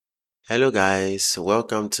Hello, guys.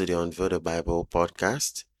 Welcome to the Unveil the Bible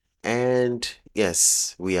podcast. And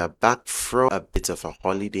yes, we are back from a bit of a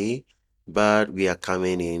holiday, but we are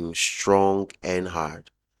coming in strong and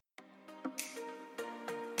hard.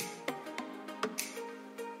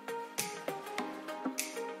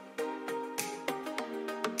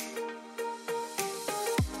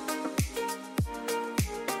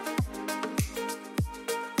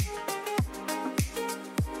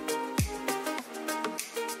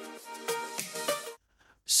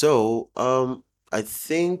 I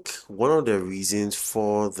think one of the reasons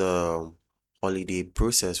for the holiday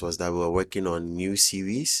process was that we were working on new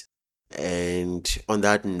series. And on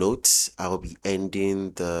that note, I'll be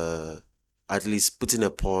ending at least putting a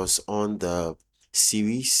pause on the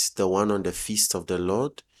series, the one on the Feast of the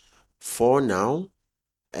Lord for now.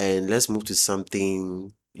 And let's move to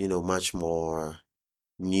something, much more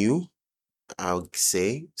new, I would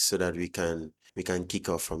say, so that we can kick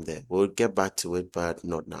off from there. We'll get back to it, but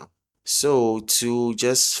not now. So, to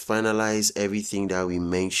just finalize everything that we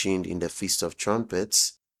mentioned in the Feast of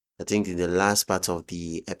Trumpets, I think in the last part of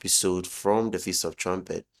the episode from the Feast of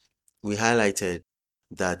Trumpet, we highlighted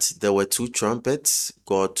that there were two trumpets.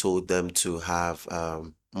 God told them to have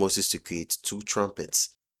Moses to create two trumpets.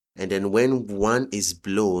 And then when one is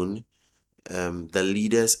blown, the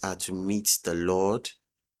leaders are to meet the Lord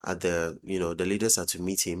the leaders are to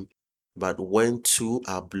meet him. But when two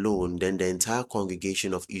are blown, then the entire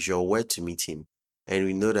congregation of Israel were to meet him. And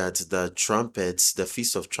we know that the trumpets, the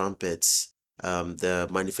Feast of Trumpets, the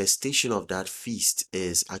manifestation of that feast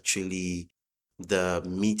is actually the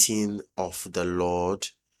meeting of the Lord.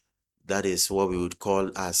 That is what we would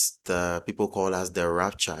call as the people call as the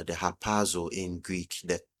rapture, the harpazo in Greek,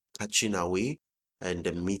 the catching away and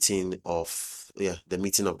the meeting of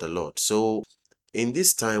the Lord. So in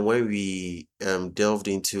this time when we delved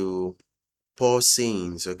into Paul's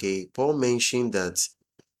sayings, okay, Paul mentioned that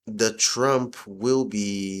the trump will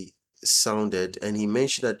be sounded, and he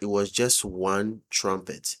mentioned that it was just one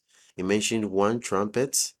trumpet. He mentioned one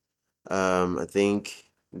trumpet. I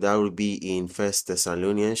think that would be in First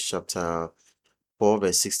Thessalonians chapter 4,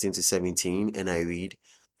 verse 16 to 17, and I read,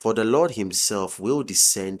 "For the Lord himself will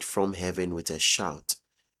descend from heaven with a shout,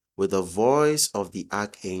 with the voice of the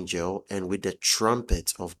archangel, and with the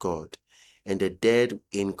trumpet of God, and the dead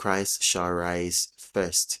in Christ shall rise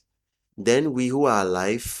first. Then we who are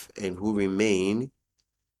alive and who remain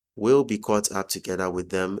will be caught up together with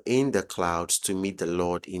them in the clouds to meet the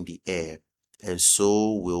Lord in the air, and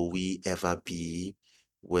so will we ever be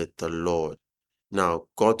with the Lord." Now,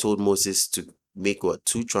 God told Moses to make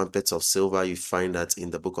two trumpets of silver. You find that in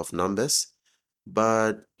the book of Numbers.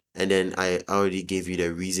 And then I already gave you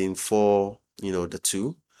the reason for, the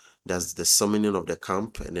two. That's the summoning of the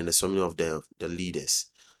camp and then the summoning of the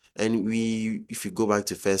leaders. And if you go back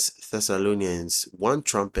to First Thessalonians, one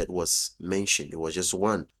trumpet was mentioned. It was just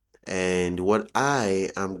one. And what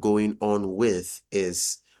I am going on with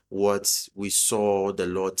is what we saw the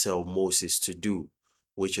Lord tell Moses to do,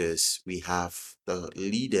 which is we have the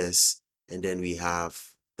leaders and then we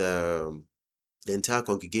have the entire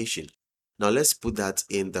congregation. Now let's put that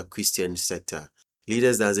in the Christian sector.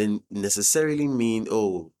 Leaders doesn't necessarily mean,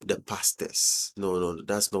 oh, the pastors. No, no,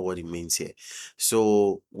 that's not what it means here.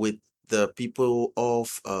 So with the people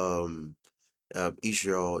of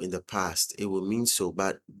Israel in the past, it will mean so.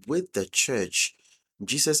 But with the church,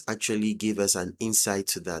 Jesus actually gave us an insight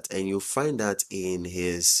to that, and you'll find that in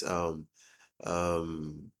his um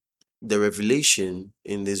the revelation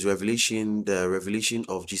in this revelation, the revelation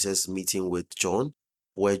of Jesus meeting with John,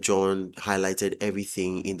 where John highlighted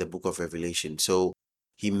everything in the book of Revelation. So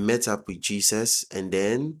he met up with Jesus, and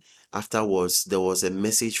then afterwards there was a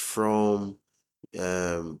message from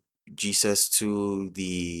um Jesus to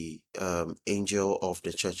the angel of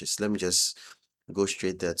the churches. Let me just go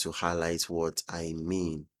straight there to highlight what I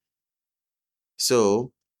mean.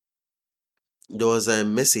 So there was a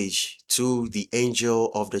message to the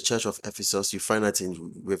angel of the church of Ephesus. You find that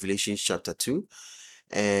in Revelation chapter 2.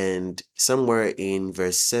 And somewhere in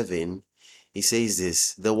verse 7, he says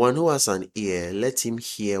this: "The one who has an ear, let him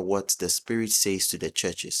hear what the Spirit says to the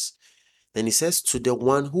churches." Then he says, "To the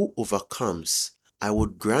one who overcomes, I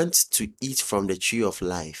would grant to eat from the tree of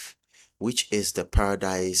life, which is the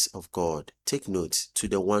paradise of God." Take note, to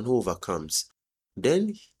the one who overcomes.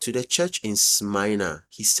 Then to the church in Smyrna,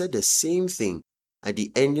 he said the same thing. At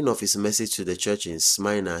the ending of his message to the church in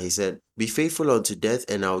Smyrna, he said, "Be faithful unto death,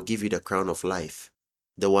 and I will give you the crown of life."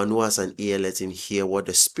 The one who has an ear, let him hear what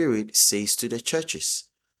the Spirit says to the churches.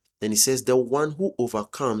 Then he says, "The one who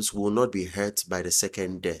overcomes will not be hurt by the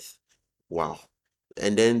second death." Wow.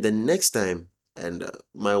 And then the next time, and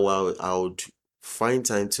my wow, I would find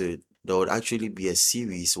time to there would actually be a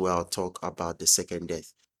series where I'll talk about the second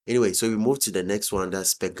death. Anyway, so we move to the next one.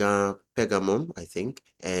 That's Pergamum, I think.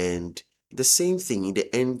 And the same thing in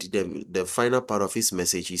the end, the final part of his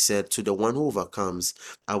message, he said, to the one who overcomes,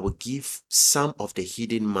 I will give some of the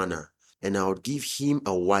hidden manna, and I will give him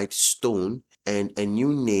a white stone and a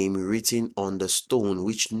new name written on the stone,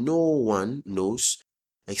 which no one knows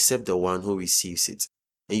except the one who receives it.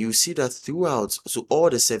 And you see that throughout, so all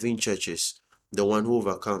the seven churches, the one who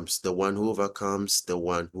overcomes, the one who overcomes, the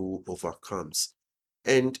one who overcomes.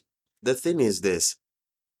 And the thing is this,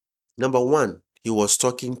 number one, he was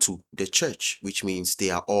talking to the church, which means they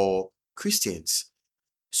are all Christians.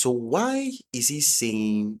 So why is he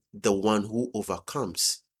saying the one who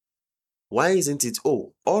overcomes? Why isn't it,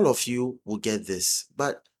 oh, all of you will get this?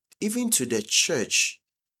 But even to the church,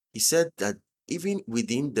 he said that even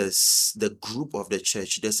within the group of the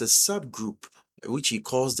church, there's a subgroup which he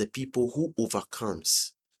calls the people who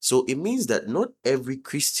overcomes. So it means that not every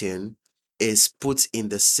Christian is put in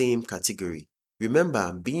the same category.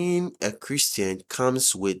 Remember, being a Christian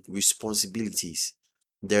comes with responsibilities.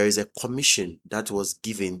 There is a commission that was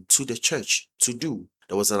given to the church to do.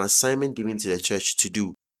 There was an assignment given to the church to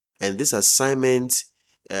do. And this assignment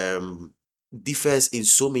differs in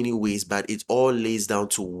so many ways, but it all lays down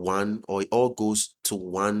to one, or it all goes to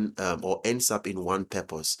one, or ends up in one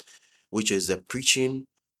purpose, which is the preaching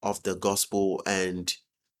of the gospel and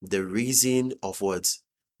the raising of what?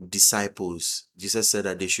 Disciples. Jesus said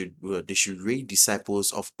that they should raise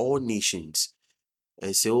disciples of all nations.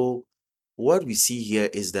 And so what we see here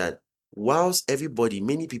is that whilst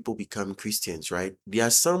many people become Christians, right? There are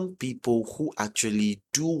some people who actually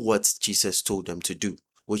do what Jesus told them to do,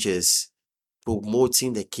 which is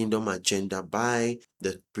promoting the kingdom agenda by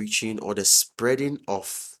the preaching or the spreading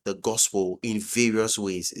of the gospel in various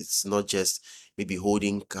ways. It's not just maybe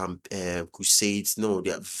holding crusades. No,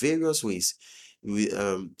 there are various ways.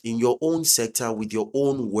 In your own sector, with your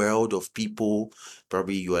own world of people,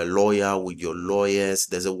 probably you are a lawyer with your lawyers.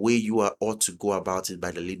 There's a way you ought to go about it by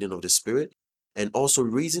the leading of the Spirit, and also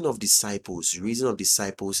raising of disciples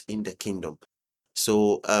in the kingdom.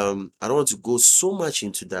 So I don't want to go so much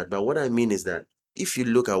into that, but what I mean is that if you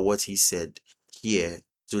look at what he said here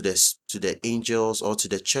to the angels or to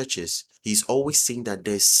the churches, he's always saying that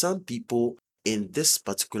there's some people in this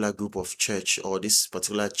particular group of church or this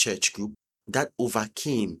particular church group that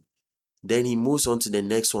overcame. Then he moves on to the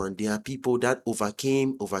next one. There are people that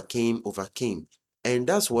overcame. And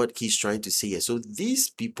that's what he's trying to say here. So these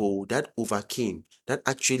people that overcame, that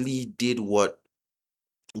actually did what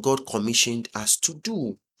God commissioned us to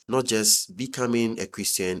do, not just becoming a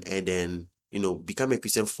Christian and then, become a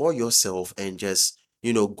Christian for yourself and just,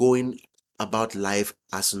 going about life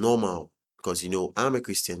as normal because, I'm a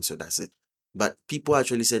Christian, so that's it. But people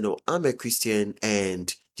actually say, no, I'm a Christian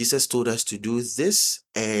and Jesus told us to do this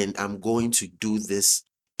and I'm going to do this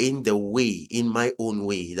in my own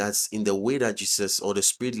way. That's in the way that Jesus or the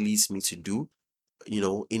Spirit leads me to do,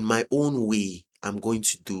 in my own way, I'm going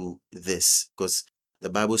to do this because the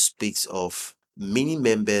Bible speaks of many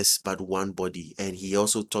members but one body. And he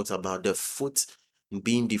also talks about the foot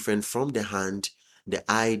being different from the hand, the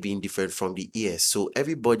eye being different from the ear. So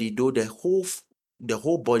everybody, though the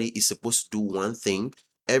whole body is supposed to do one thing,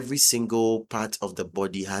 every single part of the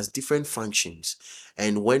body has different functions.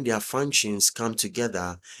 And when their functions come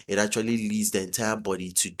together, it actually leads the entire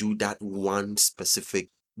body to do that one specific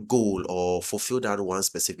goal or fulfill that one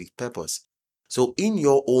specific purpose. So, in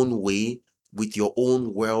your own way, with your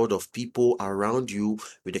own world of people around you,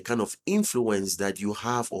 with the kind of influence that you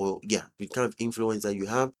have, the kind of influence that you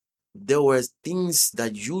have, there were things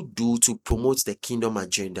that you do to promote the kingdom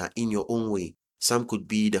agenda in your own way. Some could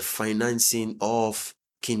be the financing of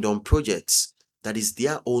kingdom projects. That is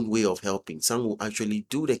their own way of helping. Some will actually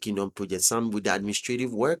do the kingdom project, some with the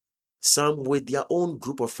administrative work, some with their own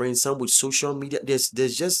group of friends, some with social media. There's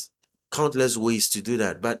just countless ways to do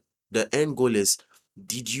that. But the end goal is,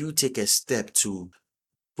 did you take a step to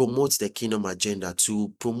promote the kingdom agenda,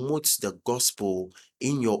 to promote the gospel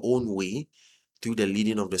in your own way through the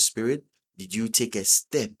leading of the Spirit? Did you take a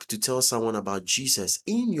step to tell someone about Jesus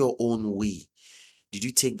in your own way? Did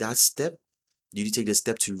you take that step? Did you take the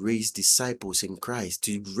step to raise disciples in Christ,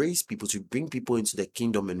 to raise people, to bring people into the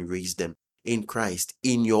kingdom and raise them in Christ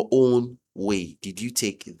in your own way? Did you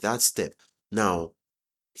take that step? Now,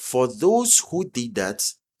 for those who did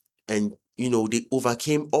that and they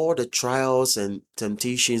overcame all the trials and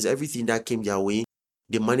temptations, everything that came their way,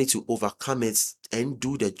 they managed to overcome it and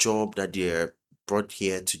do the job that they're brought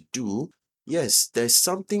here to do. Yes, there's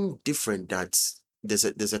something different that there's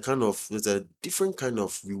a different kind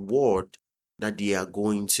of reward that they are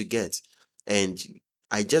going to get. And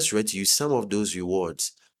I just read to you some of those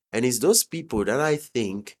rewards. And it's those people that I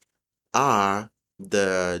think are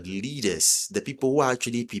the leaders, the people who are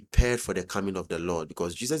actually prepared for the coming of the Lord,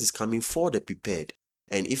 because Jesus is coming for the prepared.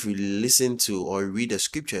 And if you listen to or read the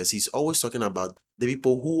scriptures, he's always talking about the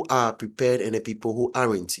people who are prepared and the people who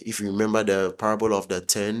aren't. If you remember the parable of the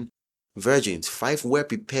 10 virgins, 5 were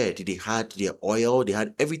prepared. They had their oil, they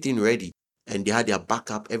had everything ready, and they had their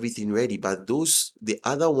backup, everything ready. But the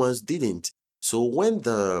other ones didn't. So when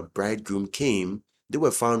the bridegroom came, they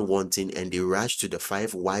were found wanting and they rushed to the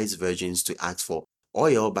 5 wise virgins to ask for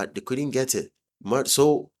oil, but they couldn't get it.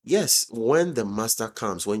 So, yes, when the master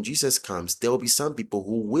comes, when Jesus comes, there will be some people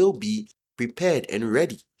who will be prepared and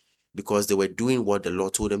ready because they were doing what the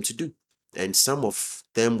Lord told them to do. And some of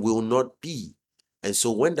them will not be. And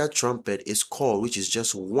so, when that trumpet is called, which is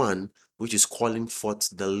just one, which is calling forth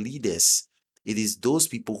the leaders, it is those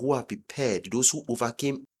people who are prepared, those who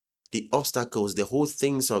overcame the obstacles, the whole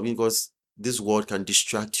things of, because this world can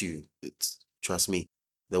distract you. Trust me,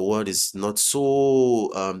 the world is not so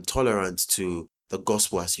tolerant to the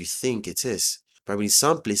gospel as you think it is. Probably in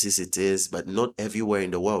some places it is, but not everywhere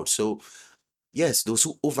in the world. So, yes, those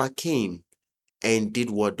who overcame and did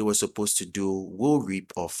what they were supposed to do will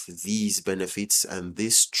reap of these benefits. And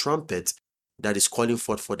this trumpet that is calling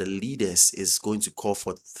forth for the leaders is going to call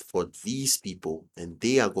forth for these people, and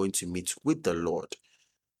they are going to meet with the Lord.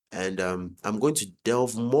 And I'm going to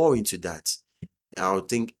delve more into that. I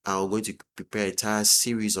think I'm going to prepare an entire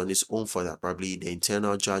series on its own for that, probably the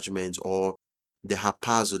internal judgment or the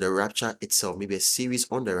hapazo, the rapture itself, maybe a series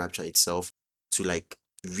on the rapture itself to like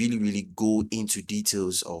really, really go into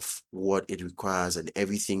details of what it requires and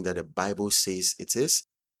everything that the Bible says it is.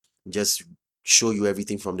 Just show you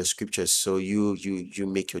everything from the scriptures so you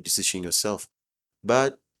make your decision yourself.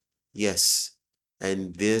 But yes,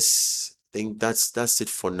 and this I think that's it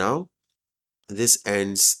for now. This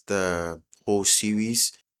ends the whole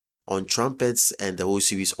series on trumpets and the whole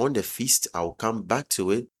series on the feast. I'll come back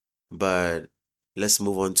to it, but let's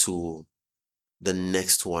move on to the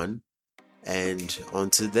next one. And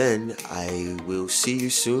until then, I will see you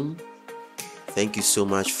soon. Thank you so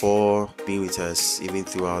much for being with us, even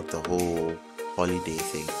throughout the whole holiday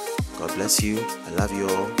thing. God bless you. I love you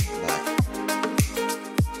all. Bye.